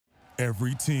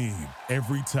Every team,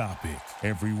 every topic,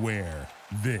 everywhere.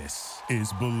 This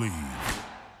is Believe.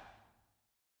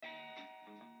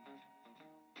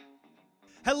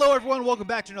 Hello, everyone. Welcome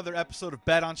back to another episode of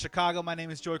Bet on Chicago. My name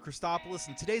is Joey Christopoulos,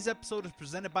 and today's episode is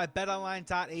presented by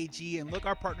BetOnline.ag. And look,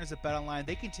 our partners at BetOnline,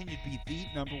 they continue to be the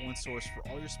number one source for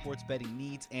all your sports betting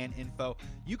needs and info.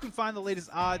 You can find the latest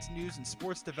odds, news, and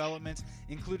sports developments,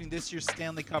 including this year's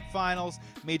Stanley Cup Finals,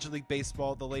 Major League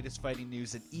Baseball, the latest fighting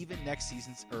news, and even next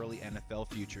season's early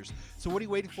NFL futures. So what are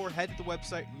you waiting for? Head to the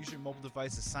website, use your mobile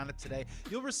device to sign up today.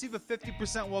 You'll receive a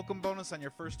 50% welcome bonus on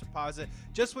your first deposit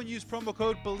just when you use promo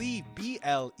code BELIEVE,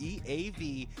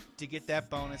 BLEAV, to get that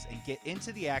bonus and get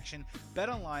into the action. Bet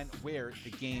online where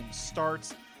the game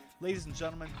starts. Ladies and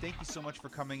gentlemen, thank you so much for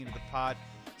coming into the pod.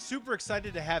 Super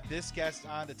excited to have this guest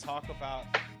on to talk about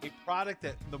a product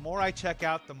that the more I check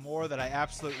out, the more that I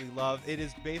absolutely love. It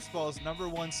is baseball's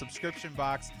 #1 subscription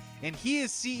box, and he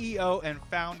is CEO and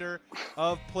founder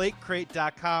of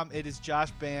PlateCrate.com. It is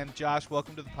Josh Band. Josh,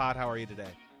 welcome to the pod. How are you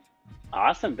today?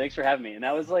 Awesome. Thanks for having me. And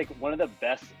that was like one of the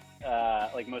best,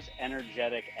 most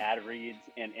energetic ad reads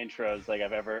and intros like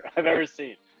I've ever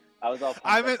seen. I was all.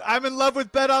 I'm in love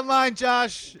with Bet Online,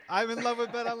 Josh. I'm in love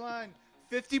with Bet Online.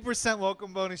 50%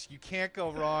 welcome bonus. You can't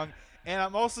go wrong. And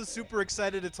I'm also super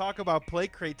excited to talk about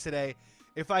PlateCrate today.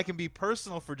 If I can be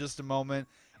personal for just a moment,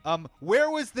 where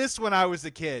was this when I was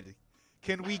a kid?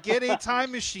 Can we get a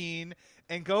time machine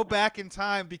and go back in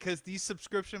time, because these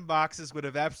subscription boxes would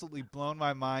have absolutely blown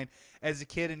my mind as a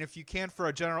kid. And if you can, for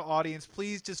our general audience,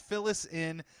 please just fill us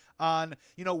in on,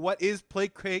 what is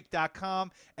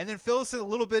PlateCrate.com, and then fill us in a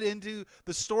little bit into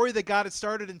the story that got it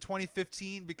started in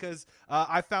 2015, because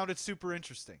I found it super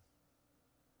interesting.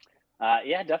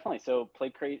 Yeah, definitely. So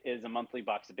PlateCrate is a monthly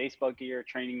box of baseball gear,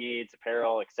 training aids,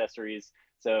 apparel, accessories.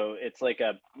 So it's like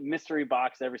a mystery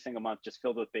box every single month, just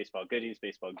filled with baseball goodies,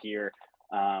 baseball gear.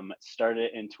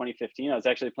 Started in 2015. I was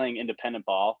actually playing independent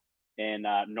ball in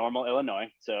Normal, Illinois.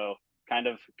 So kind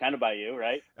of by you,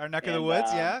 right? Our neck of the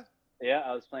woods, yeah. Yeah,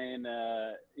 I was playing,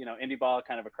 indie ball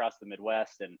kind of across the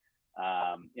Midwest, and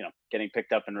getting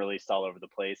picked up and released all over the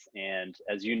place. And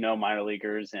as you know, minor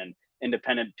leaguers and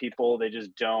independent people, they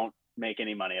just don't make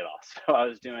any money at all. So I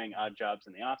was doing odd jobs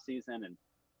in the off season and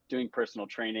doing personal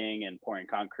training and pouring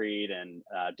concrete and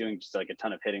doing just like a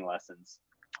ton of hitting lessons.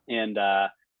 And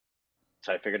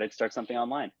so I figured I'd start something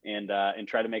online and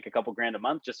try to make a couple grand a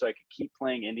month just so I could keep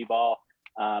playing indie ball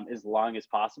as long as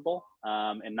possible,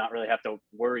 and not really have to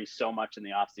worry so much in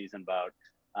the off season about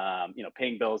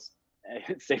paying bills,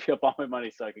 saving up all my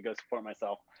money so I could go support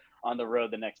myself on the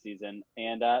road the next season.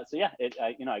 And I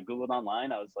Googled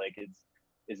online. I was like,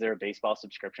 is there a baseball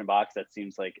subscription box? That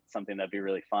seems like something that'd be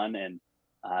really fun. And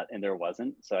there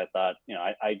wasn't. So I thought,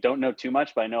 I don't know too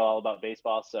much, but I know all about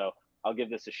baseball. So I'll give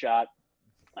this a shot.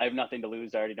 I have nothing to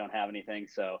lose. I already don't have anything.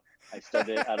 So I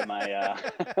started out of my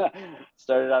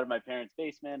parents'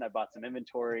 basement. I bought some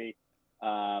inventory,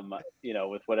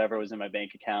 with whatever was in my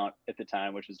bank account at the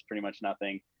time, which was pretty much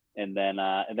nothing. And then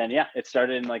it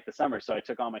started in like the summer. So I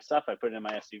took all my stuff, I put it in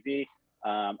my SUV.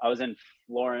 I was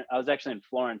actually in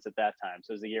Florence at that time.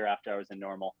 So it was a year after I was in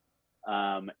Normal.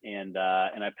 And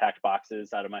I packed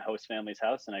boxes out of my host family's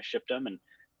house and I shipped them. And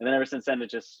then ever since then,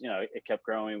 it just, it kept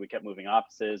growing. We kept moving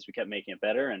offices. We kept making it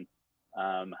better. And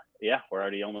we're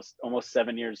already almost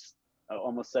 7 years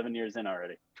in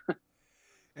already.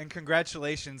 And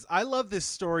congratulations. I love this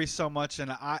story so much,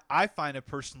 and I find it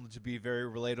personally to be very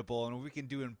relatable. And we can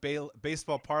do in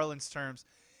baseball parlance terms,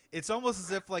 it's almost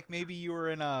as if like maybe you were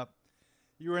in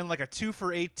like a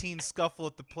 2-for-18 scuffle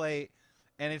at the plate,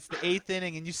 and it's the 8th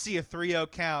inning, and you see a 3-0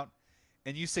 count,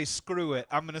 and you say, screw it,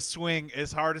 I'm going to swing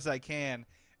as hard as I can.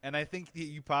 And I think that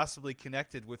you possibly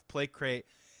connected with PlateCrate.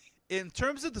 In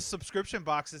terms of the subscription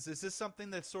boxes, is this something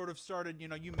that sort of started,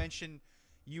 you mentioned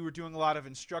you were doing a lot of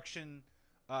instruction,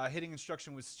 hitting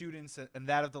instruction with students and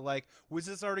that of the like. Was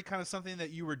this already kind of something that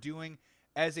you were doing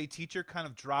as a teacher, kind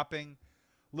of dropping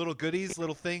little goodies,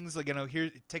 little things like,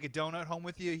 here, take a donut home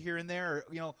with you here and there?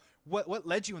 Or, what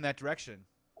led you in that direction?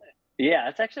 Yeah,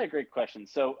 that's actually a great question.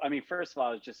 So, I mean, first of all,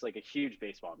 I was just like a huge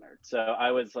baseball nerd. So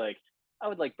I would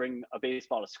like bring a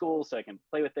baseball to school so I can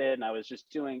play with it. And I was just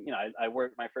doing, I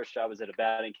worked, my first job was at a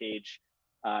batting cage,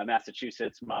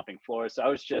 Massachusetts, mopping floors. So I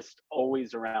was just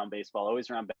always around baseball, always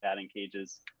around batting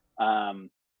cages. And,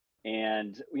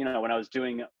 when I was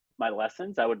doing my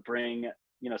lessons, I would bring,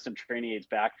 some training aids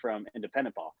back from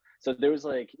independent ball. So there was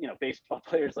like, baseball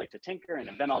players like to tinker and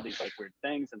invent all these like weird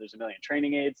things. And there's a million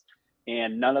training aids.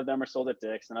 And none of them are sold at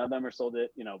Dick's. None of them are sold at,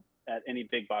 at any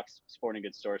big box sporting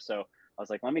goods store. So I was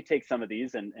like, let me take some of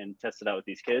these and test it out with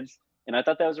these kids. And I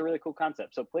thought that was a really cool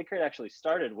concept. So PlateCrate actually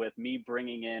started with me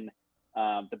bringing in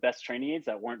the best training aids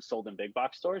that weren't sold in big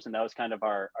box stores. And that was kind of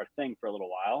our thing for a little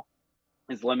while,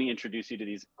 is let me introduce you to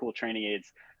these cool training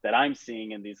aids that I'm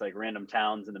seeing in these like random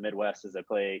towns in the Midwest as I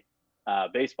play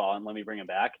baseball, and let me bring them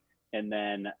back. And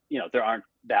then, there aren't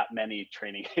that many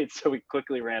training aids. So we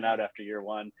quickly ran out after year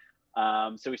one.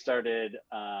 So we started,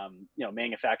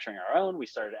 manufacturing our own. We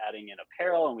started adding in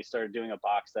apparel, and we started doing a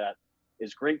box that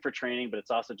is great for training, but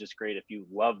it's also just great if you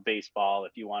love baseball,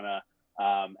 if you want to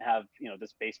have,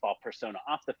 this baseball persona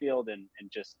off the field, and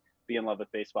just be in love with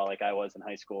baseball like I was in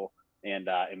high school and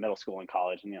in middle school and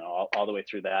college, and all the way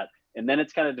through that. And then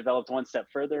it's kind of developed one step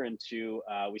further into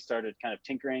we started kind of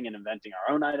tinkering and inventing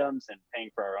our own items and paying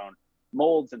for our own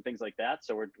molds and things like that.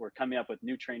 So we're coming up with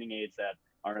new training aids that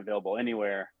aren't available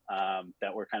anywhere,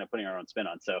 that we're kind of putting our own spin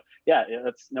on. So yeah,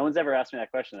 no one's ever asked me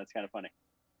that question. That's kind of funny.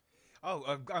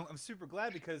 Oh, I'm super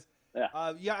glad because,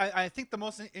 Yeah. I think the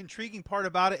most intriguing part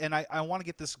about it, and I want to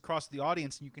get this across to the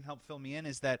audience, and you can help fill me in,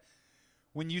 is that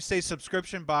when you say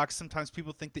subscription box, sometimes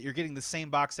people think that you're getting the same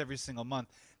box every single month.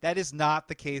 That is not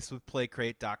the case with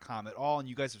PlayCrate.com at all, and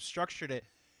you guys have structured it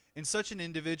in such an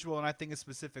individual and I think a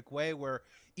specific way where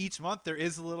each month there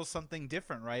is a little something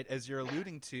different, right, as you're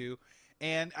alluding to.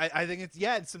 And I think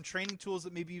it's some training tools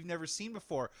that maybe you've never seen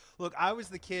before. Look, I was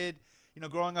the kid,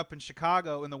 growing up in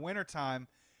Chicago in the wintertime.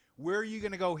 Where are you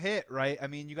going to go hit, right? I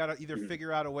mean, you got to either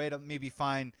figure out a way to maybe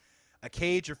find a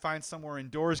cage or find somewhere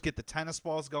indoors, get the tennis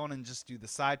balls going, and just do the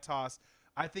side toss.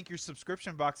 I think your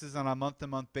subscription boxes on a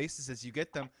month-to-month basis, as you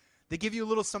get them, they give you a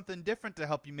little something different to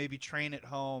help you maybe train at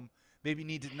home, maybe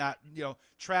need to not,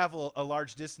 travel a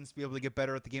large distance to be able to get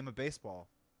better at the game of baseball.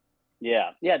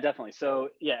 Yeah, definitely. So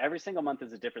yeah, every single month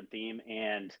is a different theme,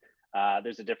 and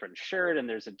there's a different shirt, and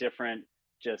there's a different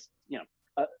just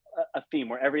a theme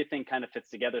where everything kind of fits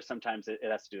together. Sometimes it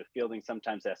has to do with fielding,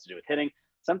 sometimes it has to do with hitting,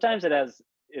 sometimes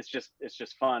it's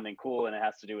just fun and cool, and it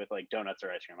has to do with like donuts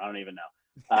or ice cream. I don't even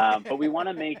know. But we want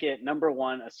to make it, number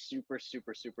one, a super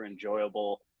super super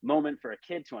enjoyable moment for a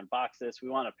kid to unbox this. We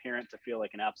want a parent to feel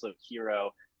like an absolute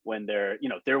hero when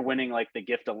they're winning like the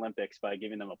gift Olympics by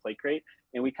giving them a plate crate.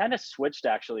 And we kind of switched,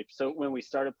 actually. So when we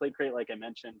started plate crate, like I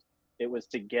mentioned, it was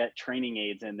to get training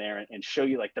aids in there and show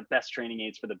you like the best training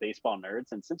aids for the baseball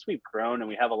nerds. And since we've grown and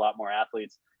we have a lot more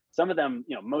athletes, some of them,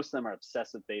 most of them are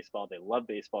obsessed with baseball. They love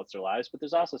baseball. It's their lives. But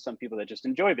there's also some people that just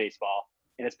enjoy baseball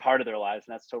and it's part of their lives,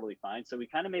 and that's totally fine. So we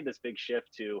kind of made this big shift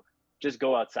to just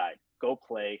go outside, go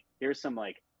play. Here's some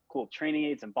like cool training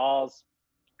aids and balls.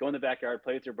 Go in the backyard,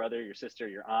 play with your brother, your sister,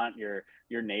 your aunt, your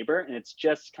neighbor, and it's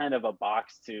just kind of a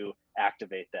box to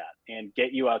activate that and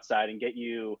get you outside and get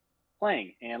you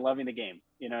playing and loving the game,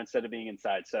 instead of being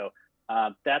inside. So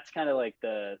that's kind of like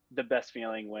the best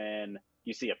feeling when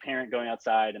you see a parent going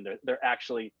outside and they're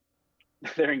actually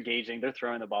they're engaging, they're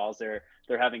throwing the balls, they're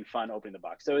having fun opening the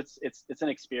box. So it's an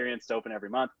experience to open every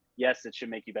month. Yes, it should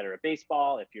make you better at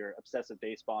baseball if you're obsessed with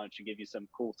baseball, and it should give you some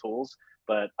cool tools.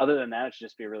 But other than that, it should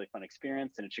just be a really fun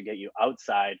experience, and it should get you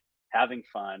outside having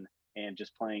fun and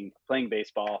just playing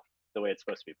baseball the way it's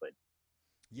supposed to be played.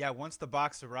 Yeah, once the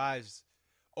box arrives,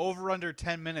 over under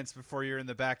 10 minutes before you're in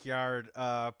the backyard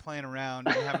playing around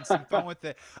and having some fun with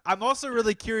it. I'm also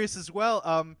really curious as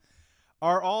well.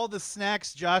 Are all the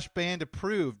snacks Josh Band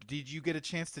approved? Did you get a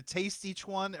chance to taste each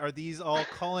one? Are these all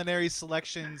culinary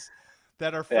selections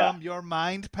that are from your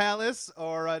mind palace?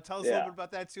 Or tell us a little bit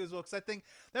about that too as well, because I think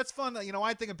that's fun.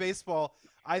 I think of baseball.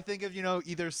 I think of,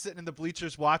 either sitting in the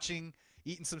bleachers watching,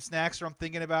 eating some snacks, or I'm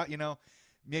thinking about,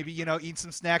 maybe, eating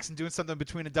some snacks and doing something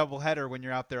between a doubleheader when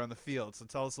you're out there on the field. So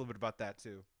tell us a little bit about that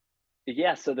too.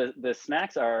 Yeah, so the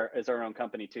snacks is our own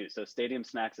company too. So Stadium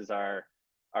Snacks is our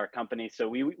company. So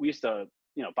we used to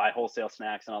buy wholesale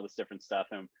snacks and all this different stuff,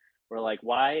 and we're like,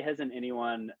 why hasn't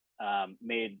anyone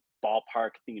made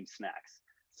ballpark themed snacks?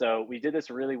 So we did this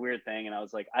really weird thing, and I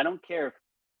was like, I don't care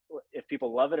if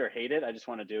people love it or hate it, I just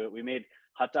want to do it. We made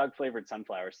hot dog flavored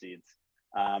sunflower seeds,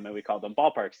 and we called them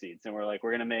ballpark seeds, and we're like,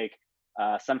 we're gonna make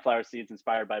sunflower seeds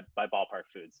inspired by ballpark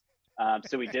foods.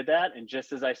 So we did that, and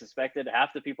just as I suspected, half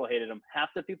the people hated them, half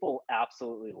the people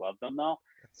absolutely loved them though.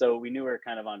 So we knew we were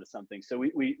kind of onto something. So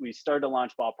we started to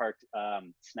launch ballpark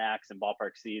snacks and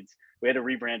ballpark seeds. We had to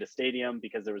rebrand to Stadium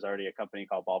because there was already a company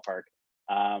called Ballpark.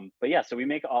 But yeah, so we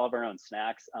make all of our own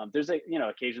snacks. There's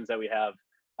occasions that we have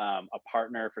a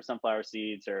partner for sunflower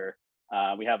seeds, or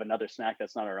we have another snack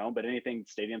that's not our own. But anything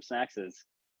Stadium Snacks is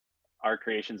our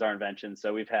creations, our inventions.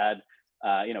 So we've had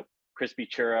crispy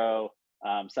churro,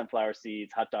 sunflower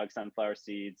seeds, hot dog sunflower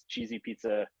seeds, cheesy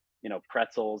pizza,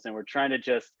 pretzels, and we're trying to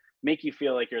just make you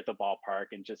feel like you're at the ballpark,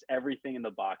 and just everything in the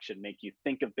box should make you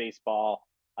think of baseball.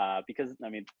 Because I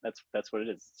mean, that's what it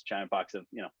is. It's a giant box of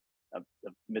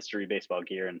mystery baseball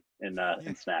gear and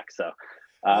snacks. So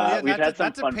Well, yeah, we've had some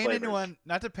not to fun paint flavors.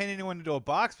 anyone into a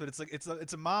box, but it's like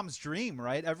it's a mom's dream,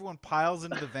 right? Everyone piles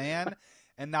into the van,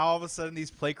 and now all of a sudden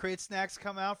these play crate snacks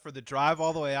come out for the drive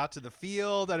all the way out to the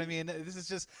field. And I mean, this is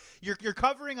just you're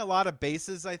covering a lot of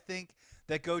bases, I think,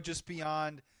 that go just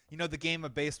beyond the game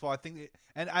of baseball. I think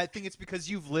it's because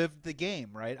you've lived the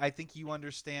game, right? I think you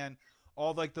understand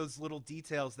all like those little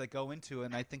details that go into it,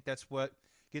 and I think that's what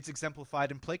gets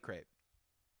exemplified in play crate.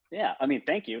 Yeah, I mean,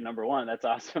 thank you. Number one, that's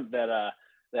awesome that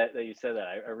you said that.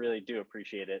 I really do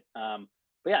appreciate it.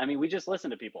 But yeah, I mean, we just listen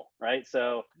to people, right?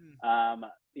 So, Mm.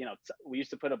 we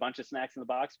used to put a bunch of snacks in the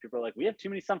box. People are like, we have too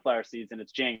many sunflower seeds, and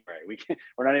it's January.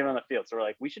 We're not even on the field, so we're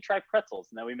like, we should try pretzels.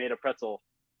 And then we made a pretzel.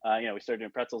 We started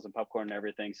doing pretzels and popcorn and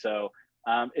everything. So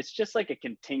it's just like a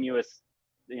continuous,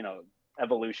 you know,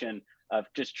 evolution of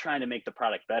just trying to make the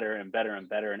product better and better and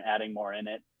better and adding more in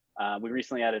it. We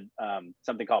recently added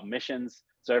something called missions.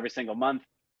 So every single month,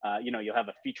 you'll have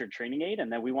a featured training aid,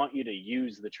 and then we want you to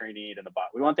use the training aid in the box.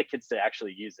 We want the kids to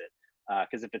actually use it,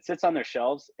 because if it sits on their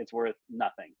shelves, it's worth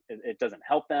nothing. It doesn't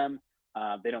help them.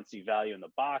 They don't see value in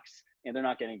the box, and they're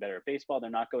not getting better at baseball.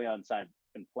 They're not going outside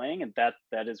and playing, and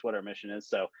that is what our mission is.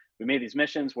 So we made these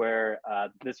missions where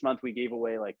this month we gave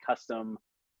away like custom,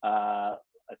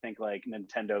 I think like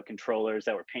Nintendo controllers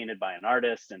that were painted by an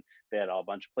artist, and they had all a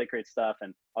bunch of play crate stuff.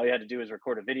 And all you had to do is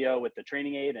record a video with the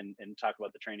training aid and talk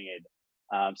about the training aid.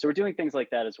 So we're doing things like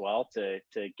that as well to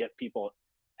get people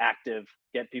active,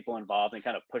 get people involved, and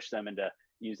kind of push them into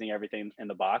using everything in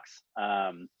the box,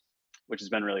 which has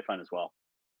been really fun as well.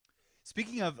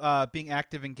 Speaking of being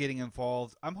active and getting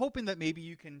involved, I'm hoping that maybe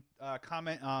you can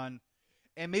comment on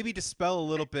and maybe dispel a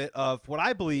little bit of what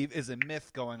I believe is a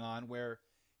myth going on, where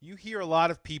you hear a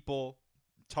lot of people,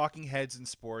 talking heads in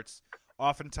sports,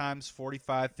 oftentimes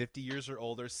 45, 50 years or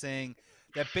older, saying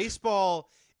that baseball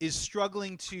is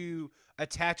struggling to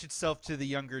attach itself to the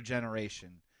younger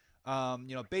generation.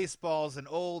 Baseball's an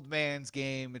old man's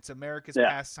game. It's America's Yeah.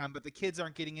 pastime, but the kids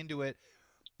aren't getting into it.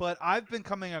 But I've been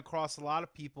coming across a lot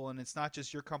of people, and it's not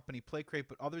just your company, Play Crate,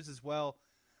 but others as well,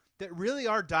 that really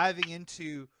are diving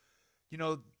into,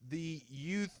 the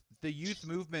youth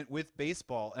movement with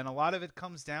baseball, and a lot of it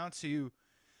comes down to,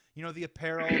 the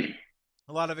apparel.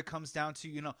 A lot of it comes down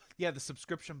to, the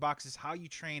subscription boxes, how you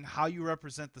train, how you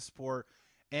represent the sport,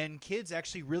 and kids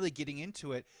actually really getting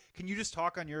into it. Can you just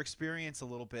talk on your experience a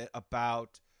little bit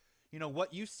about,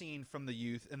 what you've seen from the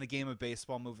youth in the game of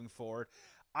baseball moving forward?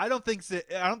 I don't think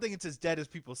it's as dead as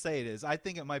people say it is. I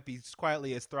think it might be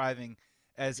quietly as thriving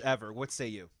as ever. What say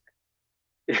you?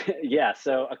 Yeah,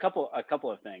 so a couple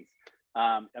of things.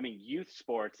 I mean, youth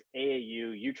sports,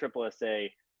 AAU, USSSA,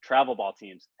 travel ball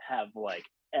teams have like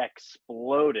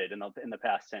exploded in the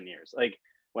past 10 years. Like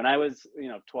when I was,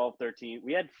 12, 13,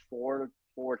 we had four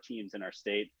teams in our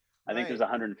state. I think there's Right.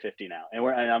 150 now, and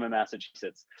I'm in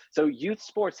Massachusetts. So youth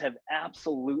sports have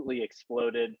absolutely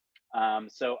exploded.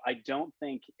 So I don't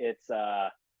think it's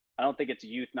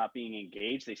youth not being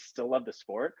engaged. They still love the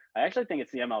sport. I actually think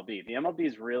it's the MLB. The MLB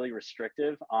is really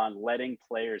restrictive on letting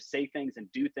players say things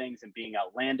and do things and being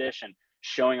outlandish and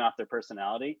showing off their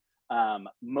personality.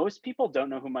 Most people don't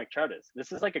know who Mike Trout is.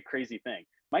 This is like a crazy thing.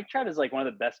 Mike Trout is like one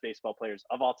of the best baseball players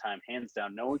of all time, hands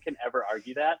down. No one can ever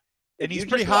argue that. And If he's you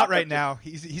pretty just hot walk up right to now.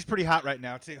 He's pretty hot right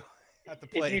now too at the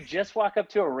if you plate. just walk up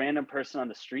to a random person on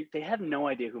the street, they have no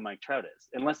idea who Mike Trout is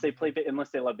unless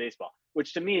they love baseball,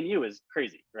 which to me and you is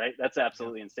crazy, right? That's Yeah.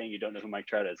 absolutely insane. You don't know who Mike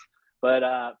Trout is, but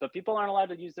people aren't allowed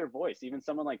to use their voice. Even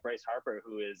someone like Bryce Harper,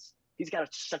 he's got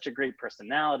such a great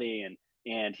personality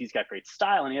and he's got great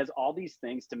style and he has all these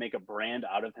things to make a brand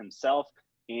out of himself.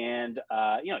 And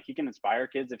he can inspire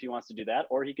kids if he wants to do that,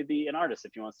 or he could be an artist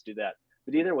if he wants to do that.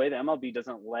 But either way, the MLB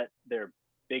doesn't let their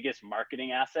biggest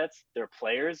marketing assets, their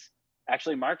players,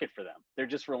 actually market for them. They're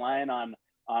just relying on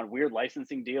weird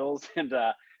licensing deals and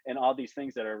all these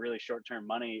things that are really short term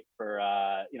money for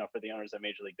the owners of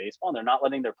Major League Baseball. And they're not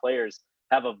letting their players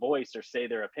have a voice or say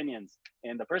their opinions.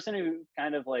 And the person who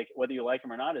kind of like whether you like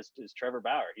him or not is Trevor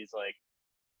Bauer. He's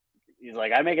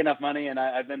like I make enough money and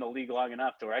I've been in the league long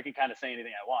enough to where I can kind of say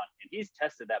anything I want. And he's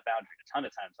tested that boundary a ton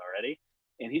of times already.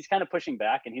 And he's kind of pushing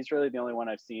back. And he's really the only one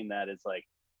I've seen that is like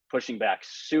pushing back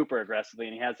super aggressively.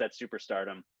 And he has that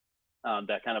superstardom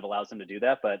that kind of allows them to do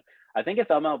that. But I think if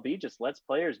MLB just lets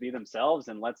players be themselves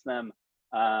and lets them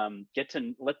get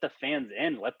to let the fans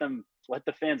in, let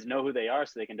the fans know who they are,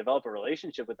 so they can develop a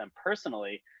relationship with them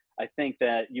personally. I think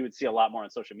that you would see a lot more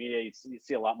on social media. You'd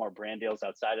see a lot more brand deals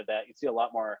outside of that. You'd see a lot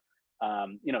more,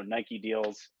 Nike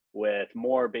deals with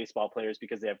more baseball players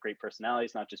because they have great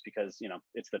personalities, not just because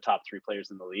it's the top three players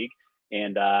in the league.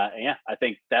 And yeah, I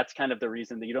think that's kind of the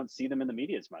reason that you don't see them in the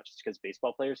media as much. It's because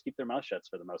baseball players keep their mouth shut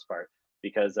for the most part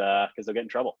because they'll get in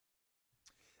trouble.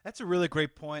 That's a really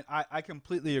great point. I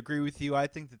completely agree with you. I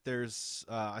think that there's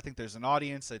an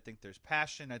audience. I think there's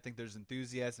passion. I think there's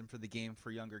enthusiasm for the game for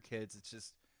younger kids. It's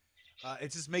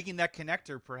just making that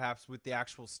connector perhaps with the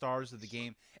actual stars of the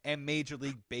game and Major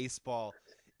League Baseball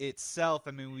itself.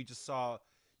 I mean, we just saw,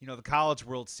 the College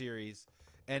World Series,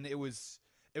 and it was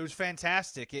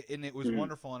fantastic, and it was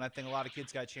wonderful, and I think a lot of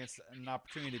kids got a chance and an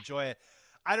opportunity to enjoy it.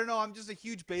 I don't know. I'm just a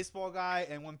huge baseball guy,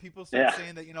 and when people start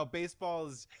saying that baseball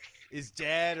is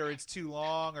dead or it's too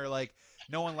long or like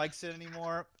no one likes it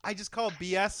anymore, I just call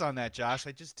BS on that, Josh.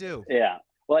 I just do. Yeah.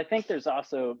 Well, I think there's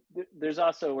also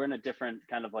we're in a different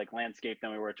kind of like landscape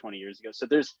than we were 20 years ago. So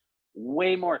there's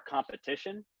way more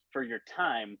competition for your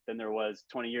time than there was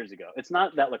 20 years ago. It's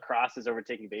not that lacrosse is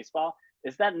overtaking baseball.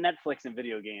 It's that Netflix and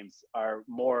video games are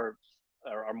more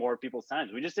people's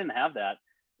times. We just didn't have that,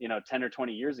 10 or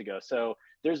 20 years ago. So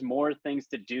there's more things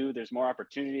to do. There's more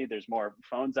opportunity. There's more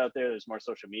phones out there. There's more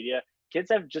social media. Kids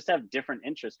have different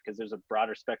interests because there's a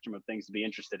broader spectrum of things to be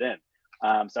interested in.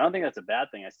 So I don't think that's a bad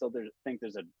thing. I still think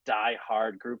there's a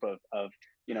die-hard group of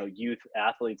youth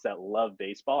athletes that love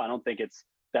baseball. I don't think it's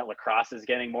that lacrosse is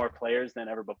getting more players than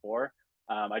ever before.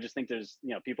 I just think there's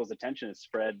people's attention is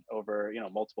spread over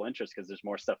multiple interests because there's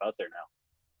more stuff out there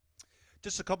now.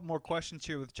 Just a couple more questions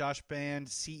here with Josh Band,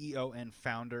 CEO and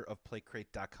founder of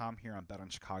PlayCrate.com here on Bet on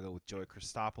Chicago with Joey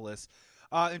Christopoulos.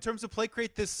 In terms of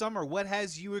PlayCrate this summer, what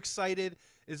has you excited?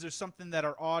 Is there something that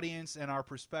our audience and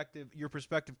your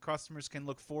prospective customers can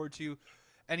look forward to?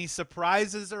 Any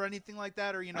surprises or anything like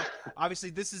that? Or, obviously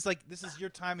this is your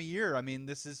time of year. I mean,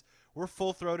 we're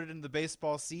full throated in the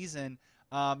baseball season.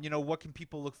 What can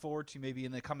people look forward to maybe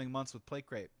in the coming months with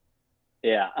PlayCrate?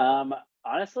 Yeah.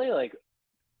 Honestly, like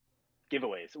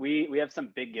giveaways. We have some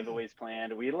big giveaways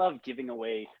planned. We love giving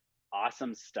away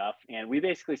awesome stuff, and we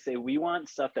basically say we want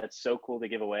stuff that's so cool to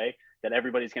give away that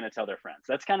everybody's going to tell their friends.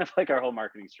 That's kind of like our whole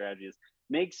marketing strategy is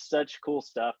make such cool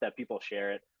stuff that people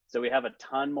share it. So we have a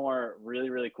ton more really,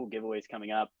 really cool giveaways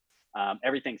coming up.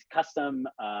 Everything's custom,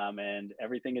 and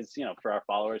everything is for our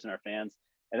followers and our fans.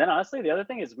 And then honestly, the other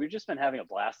thing is we've just been having a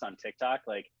blast on TikTok.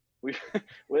 Like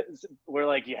we're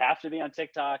like, you have to be on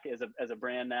TikTok as a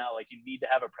brand now. Like you need to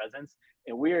have a presence,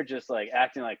 and we are just like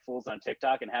acting like fools on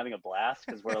TikTok and having a blast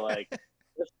because we're like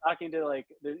just talking to like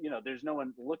there's no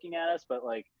one looking at us, but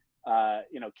like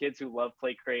kids who love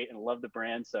PlayCrate and love the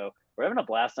brand. So we're having a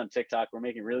blast on TikTok. We're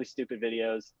making really stupid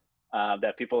videos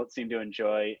that people seem to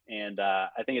enjoy, and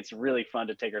I think it's really fun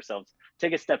to take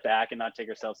a step back and not take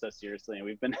ourselves so seriously. And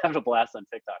we've been having a blast on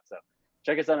TikTok. So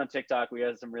check us out on TikTok. We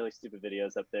have some really stupid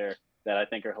videos up there that I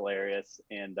think are hilarious.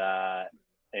 And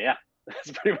yeah,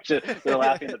 that's pretty much it. They're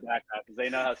laughing in the background because they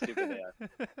know how stupid they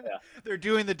are. Yeah. They're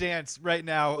doing the dance right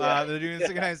now. Yeah. They're doing the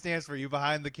synchronized dance for you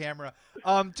behind the camera.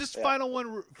 Final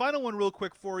one real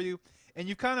quick for you. And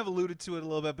you kind of alluded to it a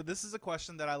little bit, but this is a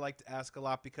question that I like to ask a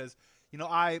lot because,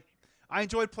 I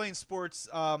enjoyed playing sports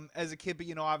as a kid,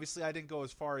 but, obviously I didn't go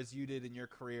as far as you did in your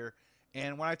career.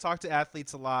 And when I talk to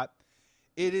athletes a lot,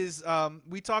 it is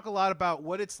we talk a lot about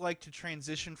what it's like to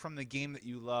transition from the game that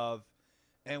you love,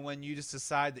 and when you just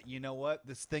decide that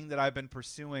this thing that I've been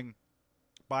pursuing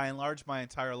by and large my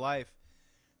entire life,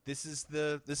 this is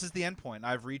the end point.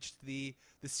 I've reached the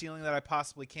ceiling that I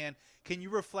possibly can. Can you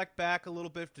reflect back a little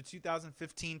bit to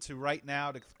 2015 to right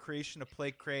now, to the creation of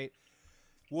PlayCrate?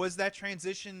 Was that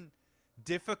transition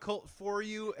difficult for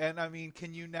you? And I mean,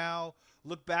 can you now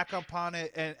look back upon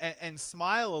it and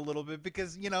smile a little bit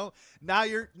because now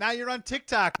you're on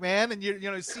TikTok, man, and you're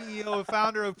CEO and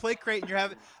founder of PlayCrate,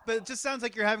 and but it just sounds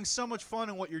like you're having so much fun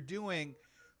in what you're doing,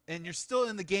 and you're still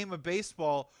in the game of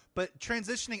baseball, but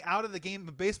transitioning out of the game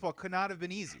of baseball could not have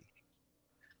been easy.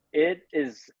 It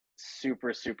is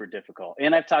super, super difficult.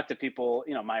 And I've talked to people,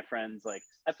 my friends, like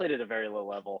I played at a very low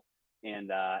level,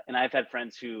 and I've had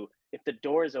friends who, if the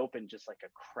door is open just like a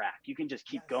crack, you can just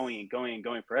keep going and going and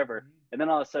going forever. And then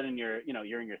all of a sudden you're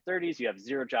in your 30s, you have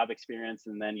zero job experience,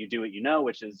 and then you do what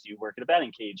which is you work at a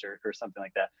batting cage or something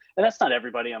like that. And that's not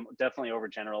everybody. I'm definitely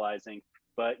overgeneralizing,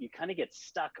 but you kind of get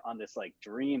stuck on this like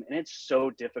dream, and it's so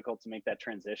difficult to make that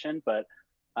transition. But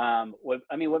what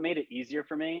made it easier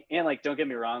for me, and like, don't get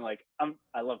me wrong, like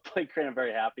I love PlayCrate. I'm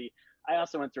very happy. I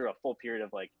also went through a full period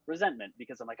of like resentment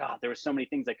because I'm like, there were so many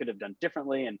things I could have done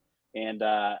differently. And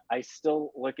I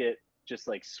still look at just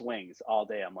like swings all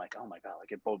day. I'm like, oh my God,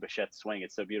 like at Bo Bichette's swing.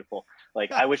 It's so beautiful.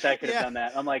 Like, I wish I could have done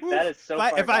that. I'm like, that is so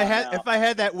far if I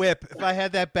had that whip, if I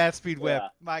had that bat speed whip,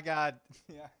 my God.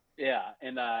 Yeah. Yeah.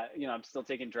 And, I'm still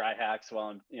taking dry hacks while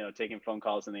I'm, taking phone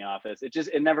calls in the office.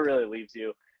 It never really leaves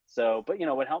you. So, but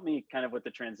what helped me kind of with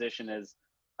the transition is,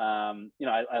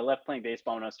 I left playing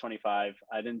baseball when I was 25.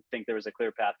 I didn't think there was a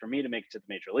clear path for me to make it to the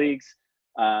major leagues.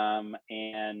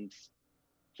 And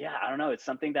yeah, I don't know. It's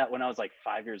something that when I was like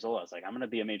 5 years old, I was like, I'm going to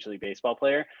be a major league baseball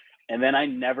player. And then I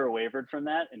never wavered from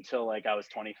that until like I was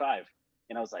 25.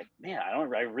 And I was like, man,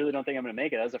 I really don't think I'm going to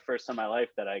make it. That was the first time in my life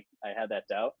that I had that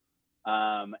doubt.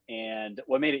 And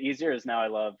what made it easier is now I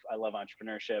love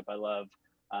entrepreneurship. I love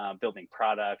building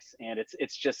products, and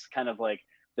it's just kind of like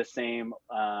the same.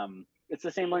 It's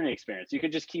the same learning experience. You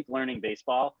could just keep learning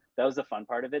baseball. That was the fun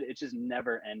part of it. It just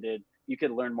never ended. You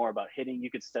could learn more about hitting. You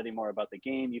could study more about the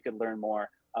game. You could learn more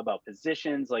about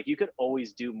positions. Like you could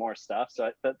always do more stuff.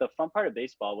 So the fun part of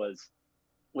baseball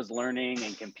was learning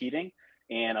and competing.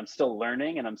 And I'm still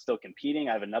learning and I'm still competing.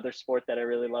 I have another sport that I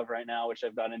really love right now, which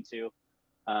I've got into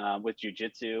with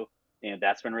jiu-jitsu. And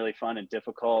that's been really fun and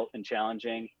difficult and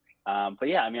challenging. But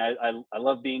yeah, I mean, I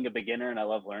love being a beginner and I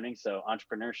love learning. So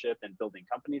entrepreneurship and building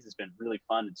companies has been really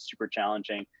fun and super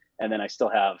challenging. And then I still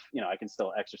have, I can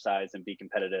still exercise and be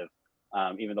competitive,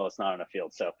 even though it's not on a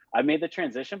field. So I made the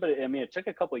transition, but it took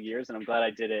a couple of years, and I'm glad I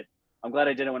did it. I'm glad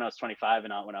I did it when I was 25 and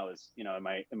not when I was, in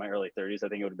my early 30s. I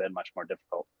think it would have been much more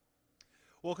difficult.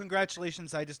 Well,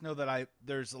 congratulations. I just know that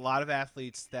there's a lot of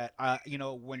athletes that,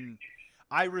 when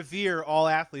I revere all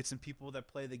athletes and people that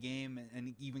play the game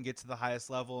and even get to the highest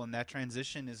level, and that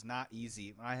transition is not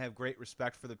easy. I have great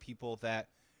respect for the people that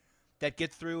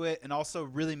get through it and also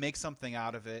really make something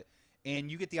out of it.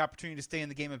 And you get the opportunity to stay in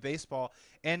the game of baseball,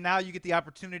 and now you get the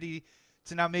opportunity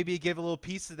to now maybe give a little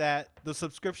piece of that. The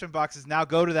subscription boxes now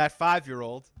go to that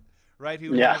 5-year-old, right,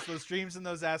 who has those dreams and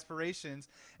those aspirations,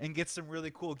 and get some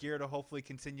really cool gear to hopefully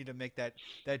continue to make that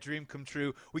dream come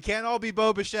true. We can't all be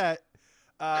Bo Bichette.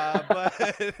 But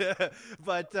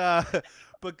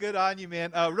good on you,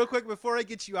 man. Real quick before I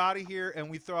get you out of here and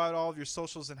we throw out all of your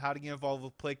socials and how to get involved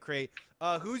with Plate Crate,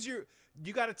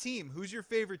 you got a team? Who's your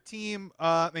favorite team?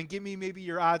 And give me maybe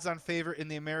your odds-on favorite in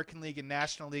the American League and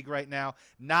National League right now,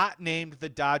 not named the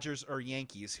Dodgers or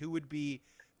Yankees. Who would be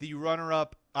the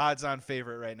runner-up odds-on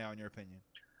favorite right now, in your opinion?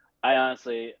 I'm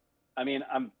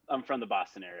from the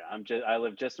Boston area. I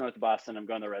live just north of Boston. I'm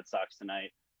going to the Red Sox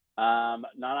tonight.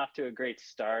 Not off to a great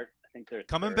start. I think they're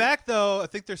coming back though. I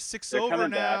think they're 6 over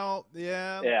now. Back.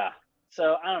 Yeah. Yeah.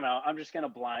 So I don't know. I'm just gonna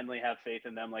blindly have faith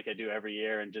in them like I do every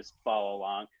year and just follow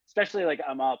along. Especially like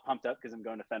I'm all pumped up because I'm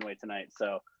going to Fenway tonight.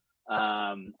 So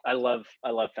I love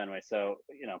Fenway. So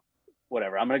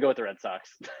whatever. I'm gonna go with the Red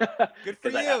Sox. Good for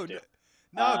you.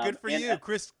 No, good for you.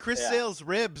 Chris Sale's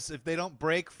ribs, if they don't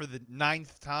break for the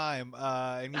 9th time,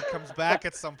 and he comes back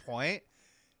at some point.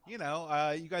 You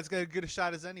guys got as good a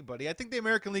shot as anybody. I think the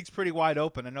American League's pretty wide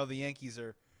open. I know the Yankees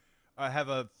have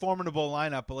a formidable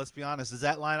lineup, but let's be honest, does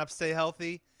that lineup stay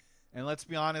healthy? And let's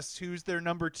be honest, who's their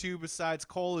number 2 besides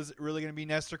Cole? Is it really going to be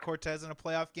Nestor Cortez in a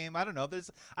playoff game? I don't know.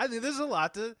 I think there's a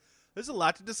lot to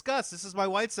discuss. This is my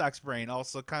White Sox brain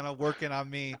also kind of working on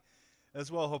me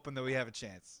as well, hoping that we have a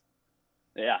chance.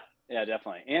 Yeah,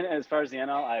 definitely. And as far as the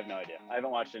NL, I have no idea. I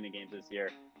haven't watched any games this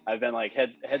year. I've been like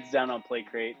heads down on Plate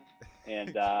Crate.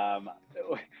 And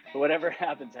whatever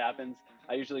happens.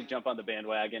 I usually jump on the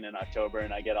bandwagon in October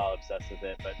and I get all obsessed with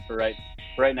it. But for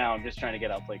right now, I'm just trying to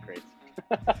get out Plate Crates.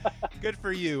 Good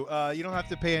for you. You don't have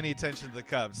to pay any attention to the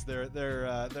Cubs. They're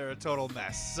a total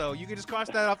mess. So you can just cross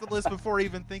that off the list before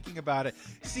even thinking about it.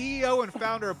 CEO and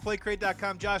founder of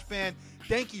PlateCrate.com, Josh Band,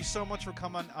 thank you so much for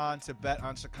coming on to Bet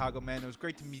on Chicago, man. It was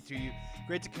great to meet you.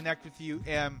 Great to connect with you.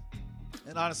 And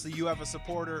honestly, you have a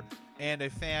supporter and a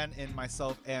fan in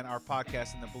myself and our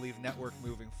podcast and the Believe Network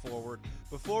moving forward.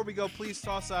 Before we go, please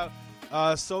toss out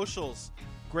socials.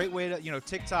 Great way to,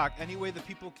 TikTok, any way that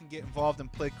people can get involved in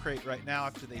Plate Crate right now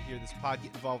after they hear this pod,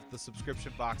 get involved with the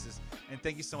subscription boxes. And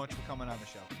thank you so much for coming on the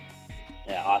show.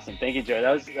 Yeah, awesome. Thank you, Joe.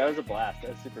 That was a blast.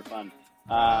 That was super fun.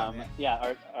 Our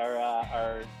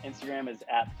Instagram is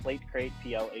at Plate Crate,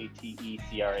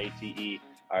 PLATECRATE.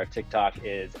 Our TikTok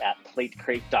is at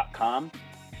platecrate.com.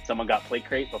 Someone got Plate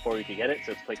Crate before we could get it,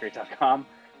 so it's platecrate.com.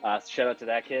 Shout out to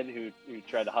that kid who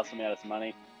tried to hustle me out of some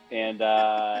money. And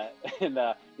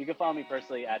you can follow me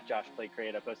personally at Josh Plate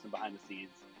Crate. I post them behind the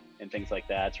scenes and things like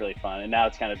that. It's really fun. And now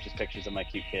it's kind of just pictures of my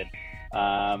cute kid.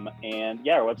 Our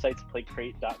website's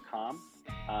platecrate.com.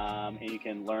 And you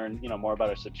can learn, more about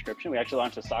our subscription. We actually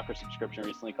launched a soccer subscription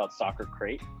recently called Soccer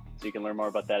Crate. So you can learn more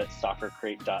about that at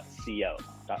soccercrate.co.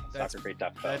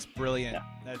 That's brilliant. Yeah.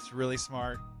 That's really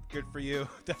smart. Good for you.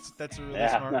 That's a really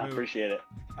smart move. Appreciate it.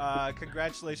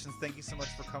 Congratulations. Thank you so much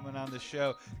for coming on the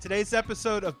show. Today's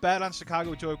episode of Bet on Chicago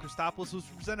with Joey Christopoulos was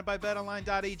presented by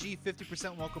BetOnline.ag.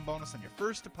 50% welcome bonus on your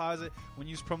first deposit when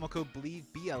you use promo code BLEAV,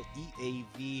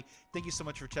 BLEAV. Thank you so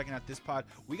much for checking out this pod.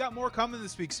 We got more coming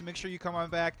this week, so make sure you come on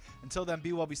back. Until then,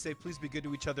 be well, be safe. Please be good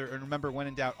to each other. And remember, when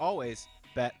in doubt, always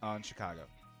bet on Chicago.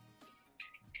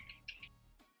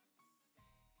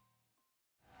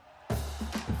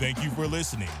 Thank you for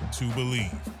listening to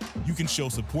Believe. You can show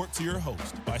support to your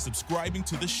host by subscribing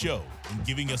to the show and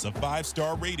giving us a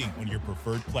 5-star rating on your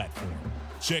preferred platform.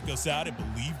 Check us out at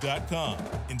Believe.com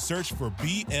and search for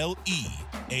BLEAV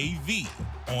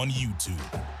on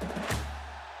YouTube.